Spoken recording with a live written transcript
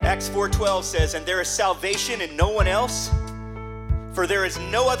Acts 4:12 says, "And there is salvation in no one else, for there is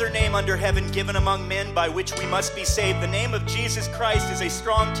no other name under heaven given among men by which we must be saved." The name of Jesus Christ is a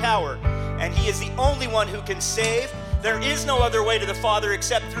strong tower, and he is the only one who can save. There is no other way to the Father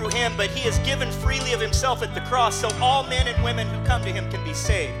except through him, but he has given freely of himself at the cross, so all men and women who come to him can be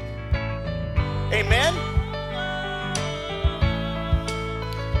saved. Amen?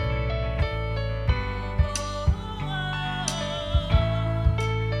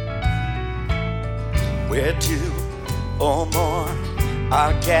 Where two or more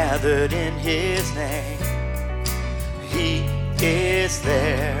are gathered in his name, he is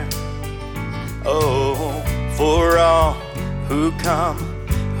there. Oh, for all who come,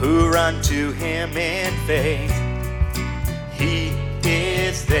 who run to him in faith, he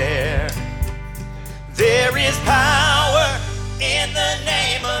is there. There is power in the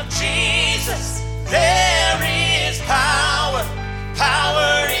name of Jesus. There is power,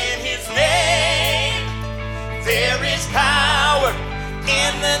 power in his name. There is power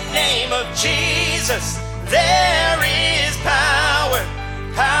in the name of Jesus. There is power,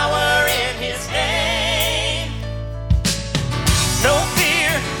 power in his name. No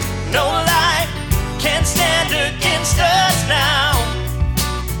fear, no lie can stand against us now.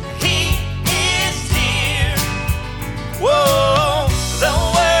 He is here. Whoa, the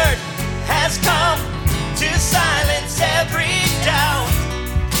word has come to silence every doubt.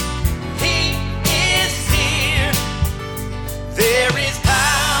 He is here. There is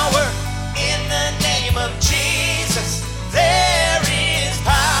power in the name of Jesus. There is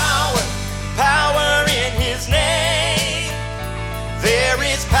power, power in his name. There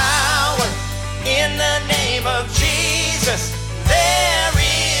is power in the name of Jesus. There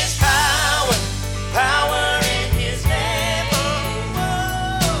is power, power in his name.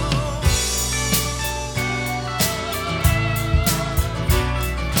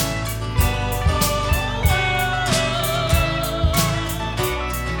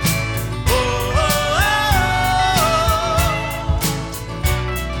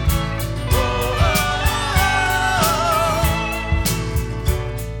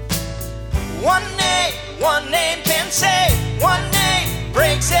 One name can save. One name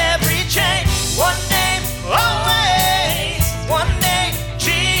breaks every chain. One name always. One name,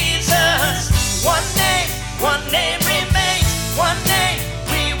 Jesus. One name remains. One name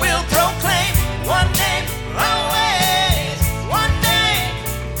we will proclaim. One name always. One name.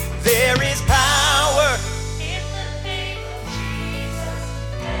 There is power in the name of Jesus.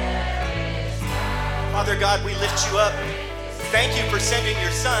 There is power. Father God, we lift you up. Thank you for sending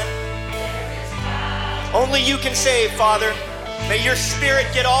your son. Only you can save, Father. May your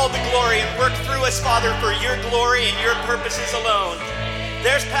Spirit get all the glory and work through us, Father, for your glory and your purposes alone.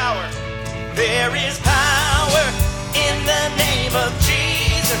 There's power. There is power in the name of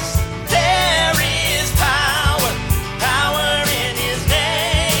Jesus. There is power, power in his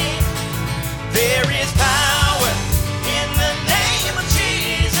name. There is power in the name of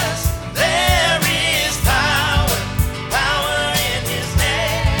Jesus. There is power, power in his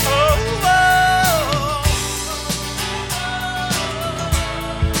name.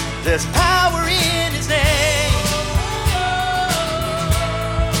 There's power in his name.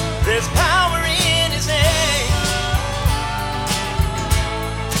 There's power in his name.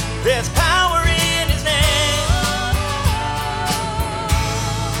 There's power in his name.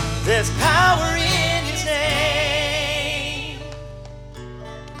 There's power in his name.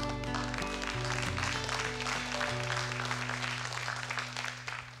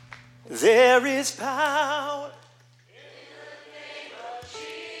 There is power.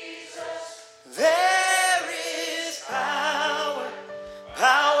 There is power,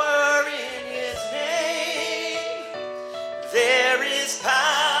 power in his name. There is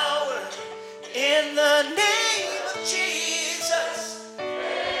power in the name of Jesus.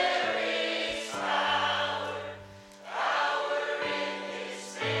 There is power, power in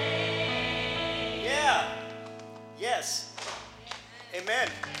his name. Yeah. Yes. Amen.